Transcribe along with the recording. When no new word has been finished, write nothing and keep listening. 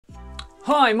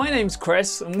Hi, my name's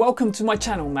Chris and welcome to my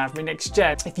channel Maverick Next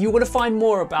Gen. If you want to find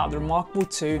more about the Remarkable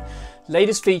 2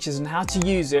 latest features and how to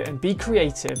use it and be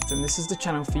creative, then this is the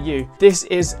channel for you. This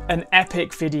is an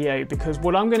epic video because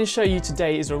what I'm going to show you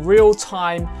today is a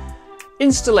real-time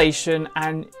installation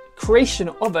and creation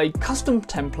of a custom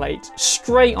template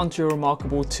straight onto your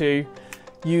Remarkable 2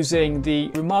 using the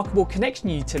Remarkable Connection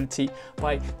Utility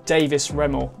by Davis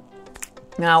Remmel.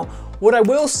 Now, what I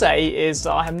will say is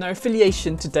that I have no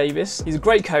affiliation to Davis. He's a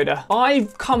great coder.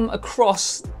 I've come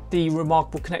across the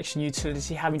Remarkable Connection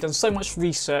Utility having done so much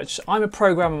research. I'm a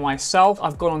programmer myself.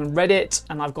 I've gone on Reddit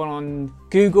and I've gone on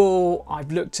Google.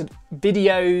 I've looked at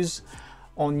videos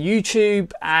on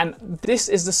YouTube, and this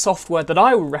is the software that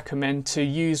I would recommend to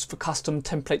use for custom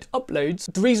template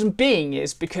uploads. The reason being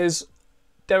is because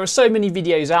there are so many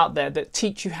videos out there that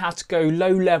teach you how to go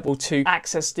low level to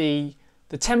access the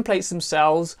templates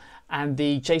themselves and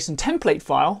the JSON template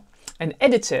file and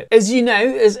edit it. As you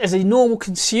know, as a normal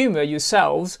consumer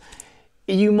yourselves,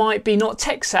 you might be not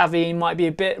tech savvy, you might be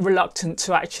a bit reluctant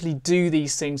to actually do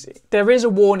these things. There is a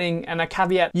warning and a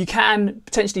caveat. You can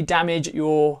potentially damage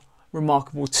your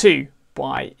Remarkable 2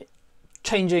 by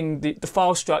changing the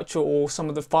file structure or some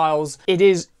of the files. It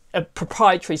is a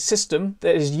proprietary system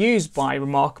that is used by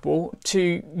Remarkable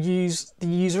to use the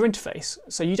user interface.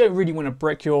 So you don't really want to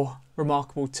break your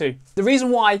Remarkable 2. The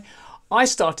reason why I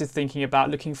started thinking about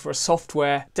looking for a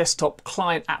software desktop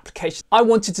client application, I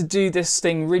wanted to do this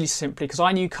thing really simply because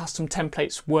I knew custom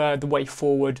templates were the way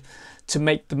forward to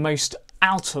make the most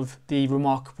out of the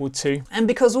Remarkable 2, and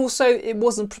because also it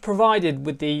wasn't provided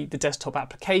with the desktop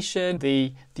application,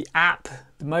 the app,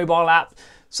 the mobile app,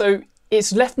 so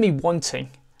it's left me wanting.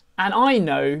 And I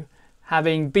know,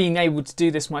 having been able to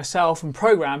do this myself and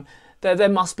program, that there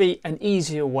must be an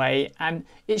easier way, and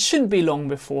it shouldn't be long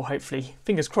before, hopefully,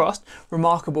 fingers crossed,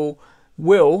 Remarkable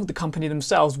will, the company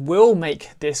themselves, will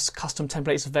make this custom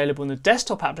templates available in the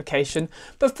desktop application.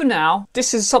 But for now,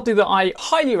 this is something that I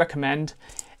highly recommend,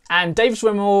 and Davis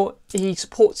Remmel, he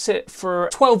supports it for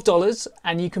 $12,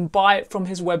 and you can buy it from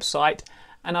his website,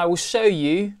 and I will show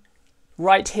you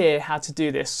right here how to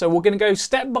do this. So we're going to go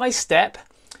step by step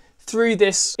through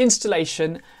this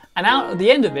installation, and out at the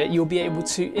end of it you'll be able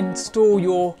to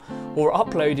install or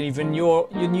upload even your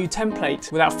new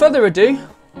template. Without further ado,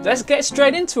 let's get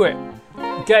straight into it.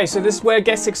 Okay, so this is where it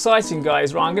gets exciting,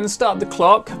 guys. Right, I'm going to start the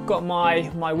clock. I've got my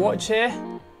watch here,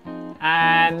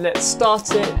 and let's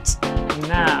start it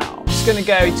now. I'm just going to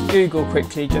go to Google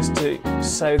quickly just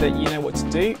so that you know what to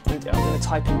do. I'm going to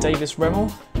type in Davis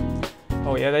Remmel.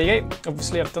 Oh yeah, there you go.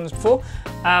 Obviously I've done this before.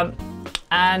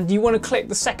 And you want to click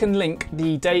the second link,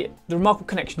 the Remarkable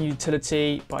Connection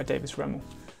Utility by Davis Remmel.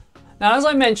 Now, as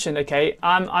I mentioned, okay,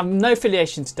 I'm no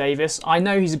affiliation to Davis. I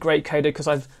know he's a great coder because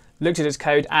I've looked at his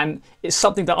code, and it's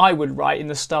something that I would write in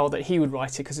the style that he would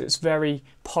write it because it's very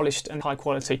polished and high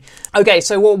quality. Okay,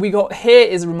 so what we got here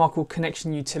is the Remarkable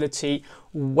Connection Utility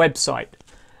website,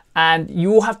 and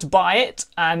you will have to buy it,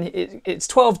 and it's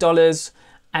 $12,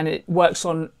 and it works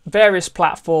on various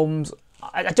platforms.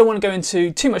 I don't want to go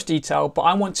into too much detail, but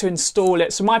I want to install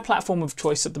it. So my platform of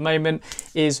choice at the moment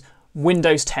is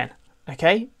Windows 10.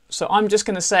 Okay, so I'm just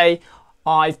going to say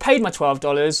I've paid my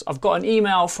 $12. I've got an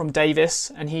email from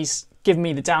Davis and he's given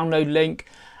me the download link,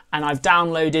 and I've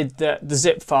downloaded the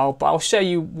zip file, but I'll show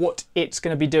you what it's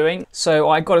going to be doing. So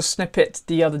I got a snippet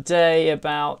the other day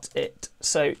about it.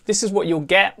 So this is what you'll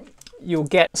get. You'll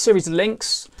get a series of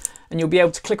links, and you'll be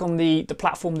able to click on the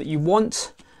platform that you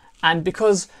want. And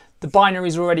because the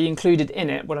binaries are already included in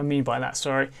it, what I mean by that,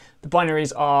 sorry, the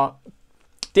binaries are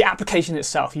the application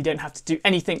itself. You don't have to do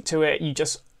anything to it. You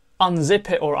just unzip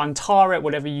it or untar it,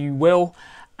 whatever you will,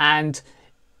 and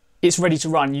it's ready to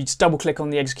run. You just double click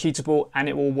on the executable and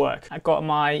it will work. I got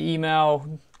my email,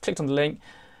 clicked on the link,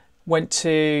 went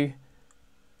to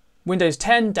Windows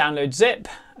 10, download zip,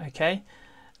 okay,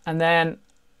 and then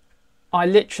I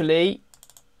literally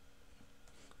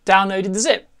downloaded the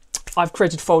zip. I've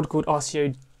created a folder called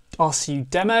RCU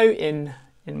demo in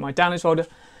my downloads folder,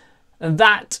 and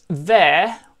that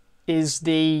there is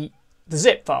the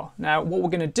zip file. Now what we're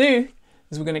going to do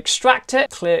is we're going to extract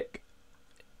it. Click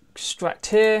extract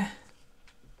here.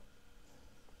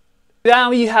 Now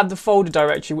you have the folder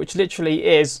directory, which literally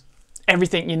is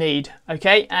everything you need.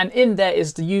 Okay, and in there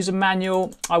is the user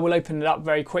manual. I will open it up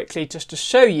very quickly just to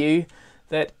show you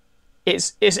that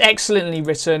it's excellently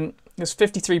written. There's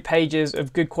 53 pages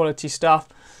of good quality stuff.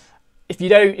 If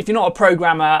you're not a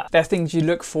programmer, there are things you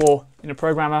look for in a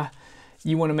programmer.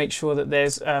 You want to make sure that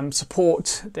there's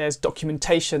support, there's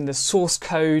documentation, there's source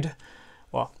code.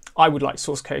 Well, I would like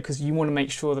source code because you want to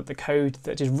make sure that the code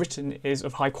that is written is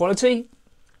of high quality.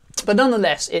 But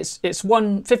nonetheless, it's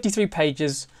 53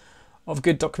 pages of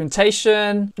good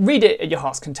documentation. Read it at your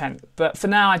heart's content. But for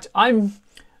now,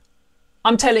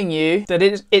 I'm telling you that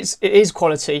it is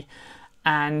quality,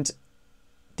 and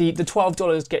the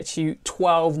 $12 gets you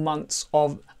 12 months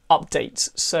of updates.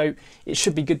 So it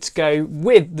should be good to go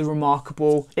with the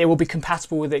Remarkable. It will be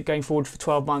compatible with it going forward for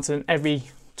 12 months, and every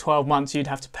 12 months you'd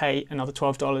have to pay another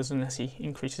 $12 unless he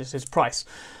increases his price.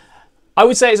 I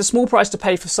would say it's a small price to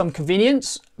pay for some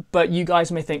convenience, but you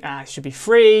guys may think, it should be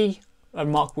free.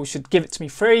 Remarkable should give it to me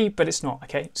free, but it's not,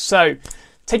 okay? So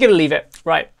take it or leave it.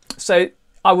 Right, so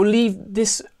I will leave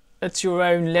this at your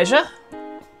own leisure.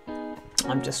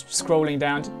 I'm just scrolling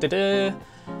down.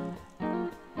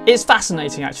 It's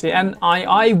fascinating, actually, and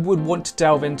I would want to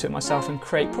delve into it myself and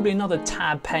create probably another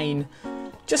tab pane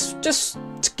just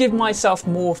to give myself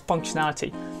more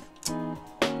functionality.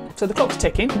 So the clock's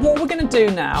ticking. What we're going to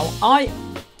do now,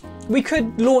 we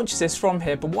could launch this from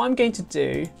here, but what I'm going to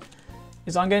do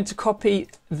is I'm going to copy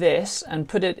this and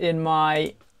put it in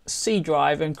my C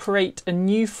drive and create a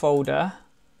new folder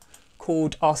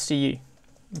called RCU.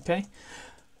 Okay.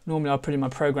 Normally I'll put in my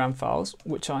program files,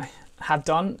 which I have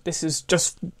done. This is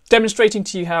just demonstrating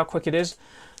to you how quick it is.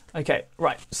 Okay,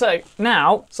 right. So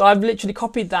now, I've literally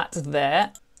copied that to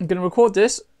there. I'm going to record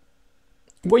this.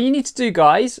 What you need to do,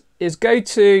 guys, is go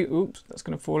to, oops, that's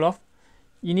going to fall off.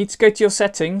 You need to go to your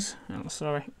settings. Oh,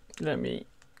 sorry. Let me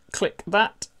click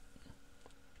that.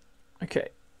 Okay,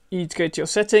 you need to go to your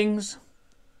settings.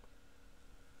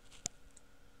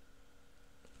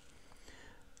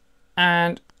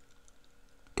 And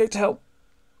go to help.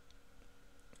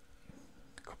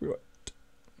 Copyright.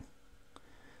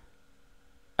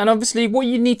 And obviously what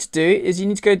you need to do is you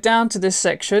need to go down to this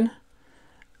section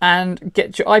and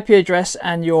get your IP address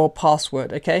and your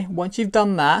password, okay? Once you've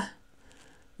done that,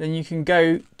 then you can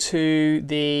go to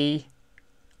the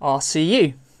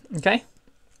RCU, okay?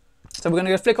 So we're going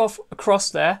to go flick off across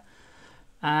there,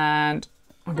 and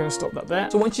I'm going to stop that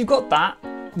there. So once you've got that,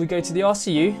 we go to the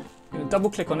RCU, I'm going to double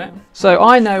click on it. So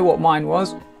I know what mine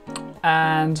was,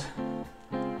 and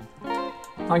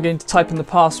I'm going to type in the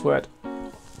password.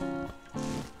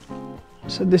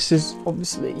 So this is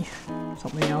obviously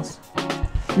something else.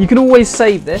 You can always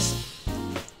save this.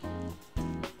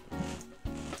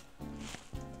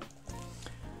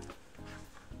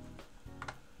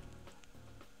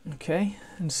 Okay,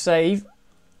 and save.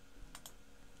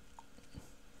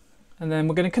 And then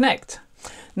we're going to connect.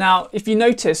 Now, if you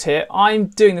notice here, I'm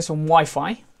doing this on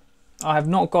Wi-Fi. I have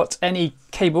not got any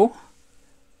cable.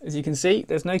 As you can see,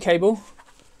 there's no cable.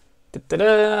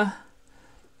 Da-da-da.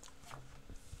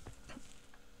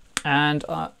 And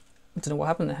I don't know what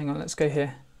happened there. Hang on, let's go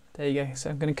here. There you go. So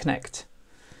I'm going to connect.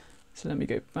 So let me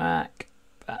go back,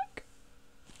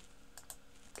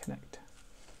 connect.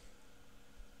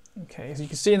 Okay, as you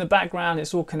can see in the background,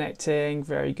 it's all connecting.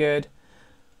 Very good.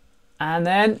 And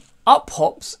then up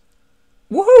pops.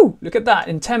 Woohoo! Look at that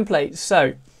in templates.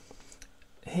 So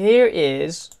here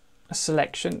is a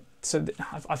selection. So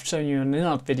I've shown you in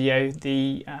another video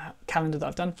the calendar that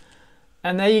I've done.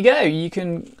 And there you go.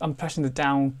 I'm pressing the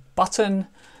down button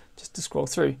just to scroll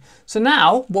through. So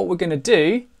now what we're going to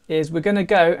do is we're going to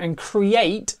go and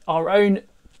create our own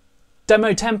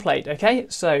demo template. Okay,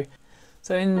 so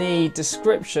in the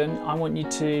description, I want you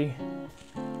to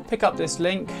pick up this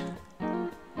link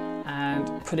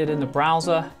and put it in the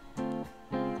browser.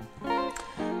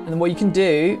 And then what you can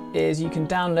do is you can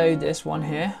download this one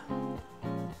here.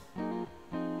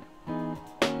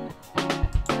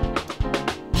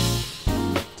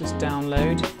 Just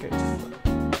download, go to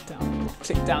download,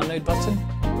 click download button.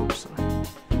 Oops, sorry.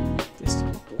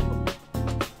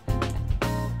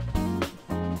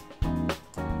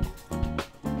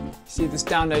 See this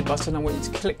download button? I want you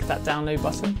to click that download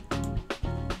button.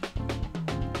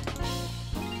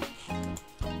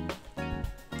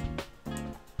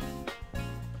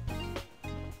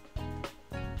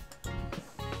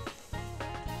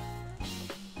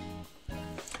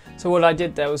 So what I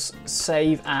did there was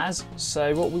save as.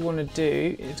 So what we want to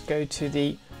do is go to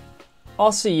the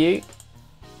RCU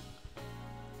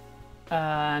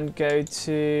and go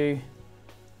to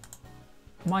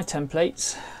my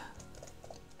templates.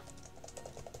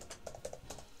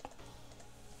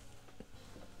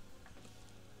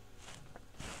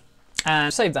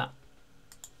 And save that.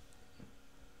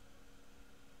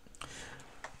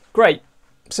 Great.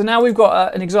 So now we've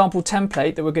got an example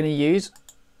template that we're going to use.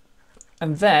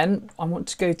 And then I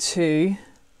want you to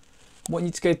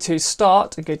go to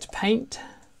Start and go to Paint.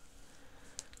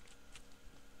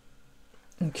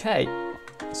 Okay,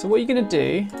 so what you're going to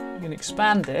do, you're going to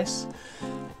expand this.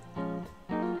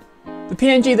 The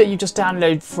PNG that you just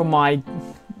downloaded from my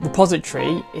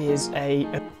repository is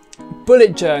a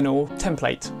bullet journal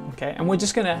template, okay, and we're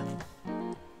just gonna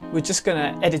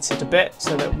edit it a bit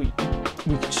so that we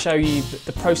can show you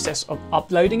the process of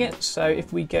uploading it. So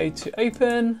if we go to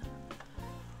open,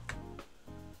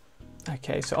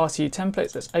 okay, so RTU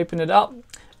templates, let's open it up.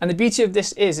 And the beauty of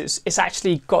this is it's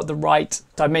actually got the right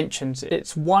dimensions.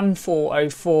 It's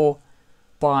 1404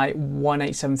 by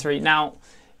 1873. Now,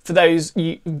 for those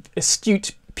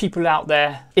astute people out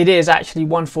there, it is actually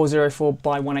 1404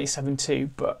 by 1872,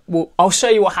 but I'll show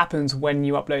you what happens when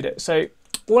you upload it. So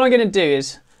all I'm going to do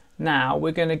is now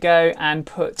we're going to go and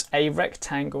put a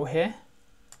rectangle here.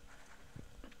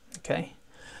 Okay.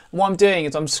 And what I'm doing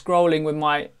is I'm scrolling with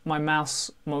my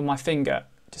mouse, with my finger,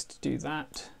 just to do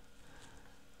that.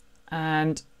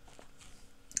 And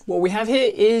what we have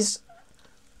here is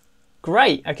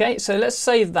great. Okay, so let's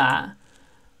save that.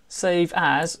 Save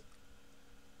as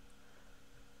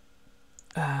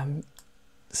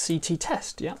CT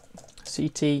test. Yeah,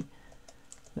 CT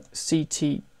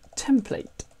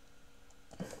template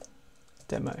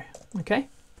demo. Okay,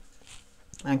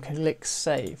 and click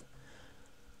save.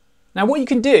 Now what you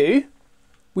can do,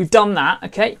 we've done that.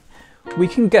 Okay, we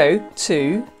can go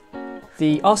to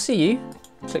the RCU.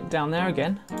 Click down there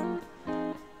again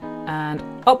and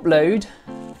upload.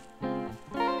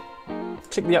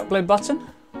 Click the upload button.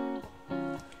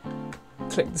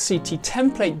 Click the CT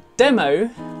template demo.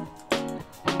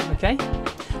 Okay,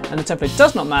 and the template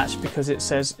does not match because it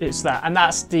says it's that, and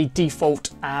that's the default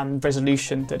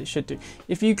resolution that it should do.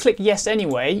 If you click yes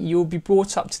anyway, you'll be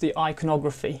brought up to the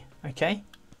iconography. Okay,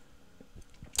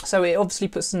 so it obviously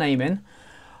puts the name in.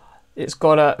 It's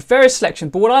got a various selection,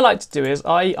 but what I like to do is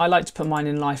I like to put mine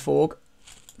in life.org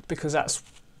because that's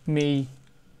me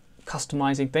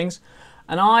customizing things.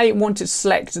 And I want to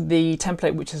select the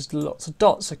template which has lots of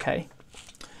dots. Okay.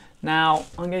 Now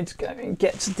I'm going to go and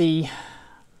get to the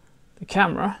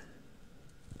camera,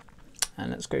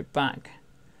 and let's go back.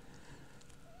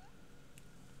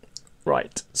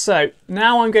 Right. So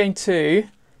now I'm going to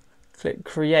click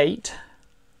create.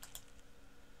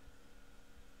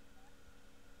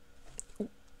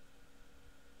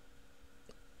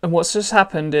 And what's just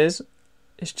happened is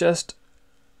it's just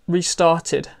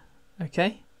restarted.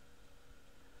 Okay.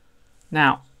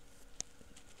 Now,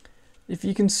 if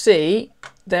you can see,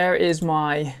 there is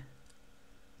my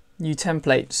new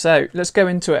template. So let's go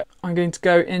into it. I'm going to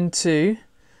go into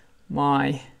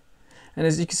my, and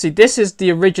as you can see, this is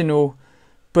the original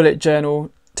bullet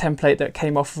journal template that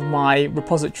came off of my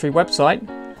repository website.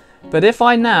 But if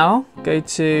I now go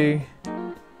to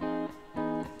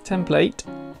template,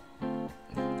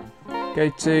 go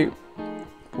to,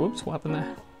 whoops, what happened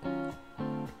there?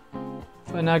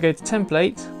 If I now go to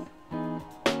template,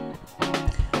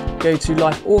 go to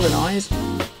life organize,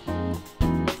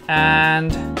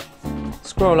 and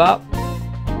scroll up,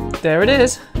 there it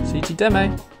is, CT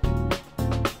demo.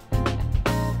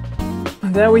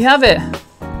 And there we have it.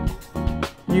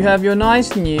 You have your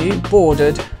nice new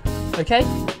bordered, okay?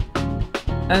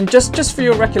 And just for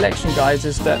your recollection, guys,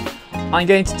 is that I'm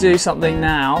going to do something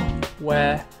now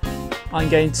where I'm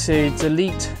going to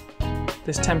delete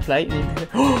this template, and you can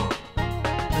go,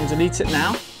 and delete it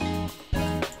now.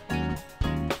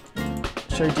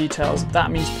 Show details,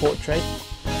 that means portrait.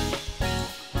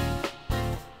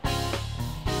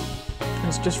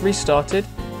 It's just restarted,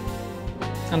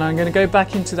 and I'm going to go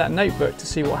back into that notebook to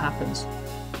see what happens.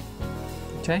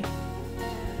 Okay,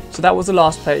 so that was the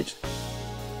last page.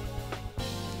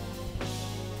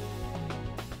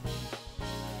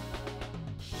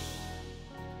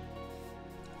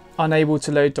 Unable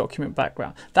to load document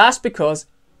background. That's because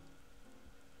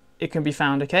it can be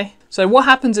found. Okay, so what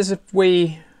happens is if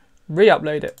we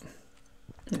re-upload it,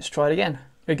 let's try it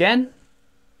again.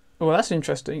 Oh, well, that's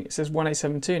interesting. It says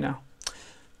 1872 now.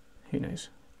 Who knows?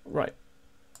 Right,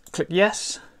 click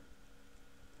yes,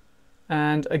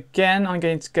 and again I'm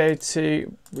going to go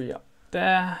to re-up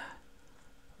there.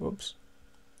 Whoops,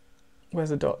 where's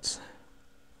the dots?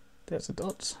 There's the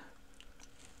dots.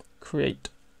 Create.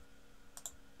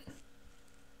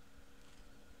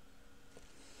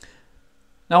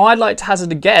 Now I'd like to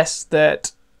hazard a guess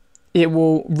that it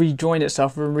will rejoin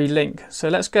itself and relink. So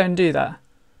let's go and do that.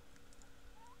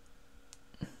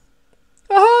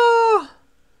 Ah!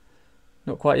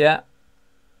 Not quite yet.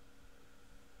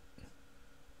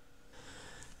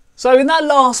 So in that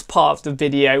last part of the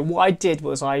video, what I did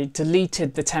was I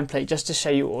deleted the template just to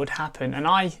show you what would happen, and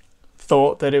I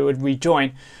thought that it would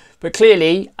rejoin. But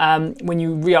clearly, when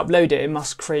you re-upload it, it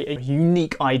must create a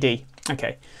unique ID.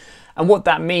 Okay. And what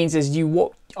that means is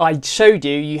what I showed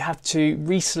you, you have to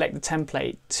reselect the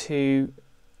template to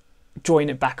join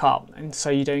it back up, and so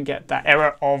you don't get that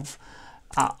error of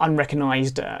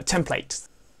unrecognized template.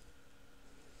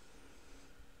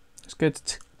 Let's go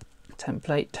to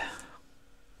template,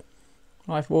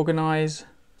 live organize.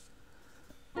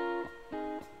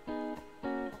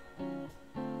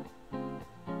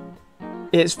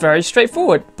 It's very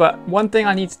straightforward, but one thing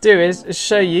I need to do is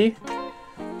show you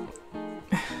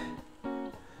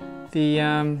the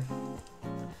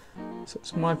so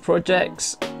it's my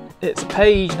projects. It's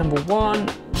page number 1,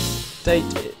 date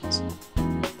is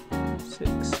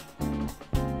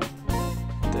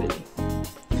 6:30,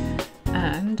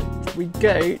 and if we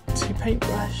go to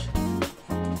paintbrush,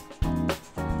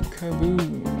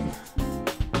 kaboom.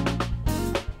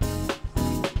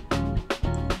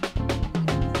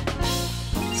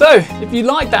 So, if you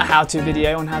like that how-to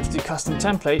video on how to do custom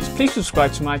templates, please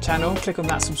subscribe to my channel, click on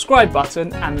that subscribe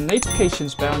button and the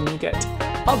notifications bell, and you'll get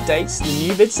updates to the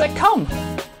new vids that come.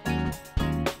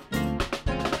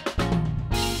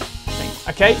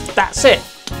 Okay, that's it.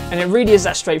 And it really is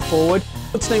that straightforward. If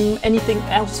you want to know anything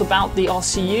else about the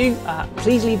RCU,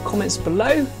 please leave comments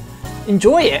below.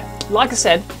 Enjoy it. Like I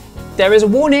said, there is a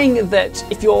warning that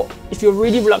if you're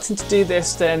really reluctant to do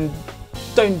this, then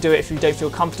don't do it if you don't feel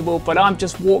comfortable, but I've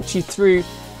just walked you through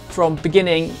from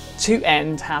beginning to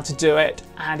end how to do it,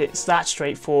 and it's that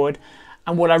straightforward.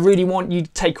 And what I really want you to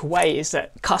take away is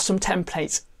that custom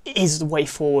templates is the way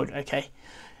forward, okay?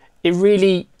 It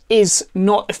really is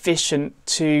not efficient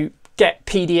to get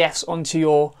PDFs onto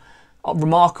your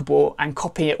Remarkable and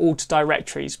copy it all to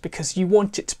directories, because you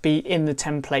want it to be in the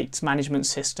templates management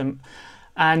system.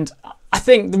 And I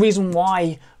think the reason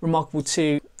why Remarkable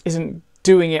 2 isn't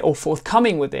doing it or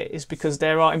forthcoming with it is because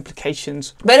there are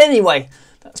implications. But anyway,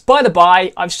 that's by the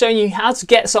by. I've shown you how to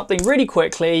get something really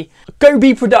quickly. Go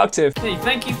be productive. Hey,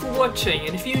 thank you for watching,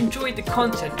 and if you enjoyed the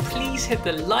content, please hit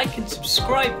the like and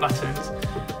subscribe buttons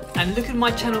and look at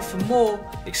my channel for more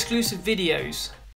exclusive videos.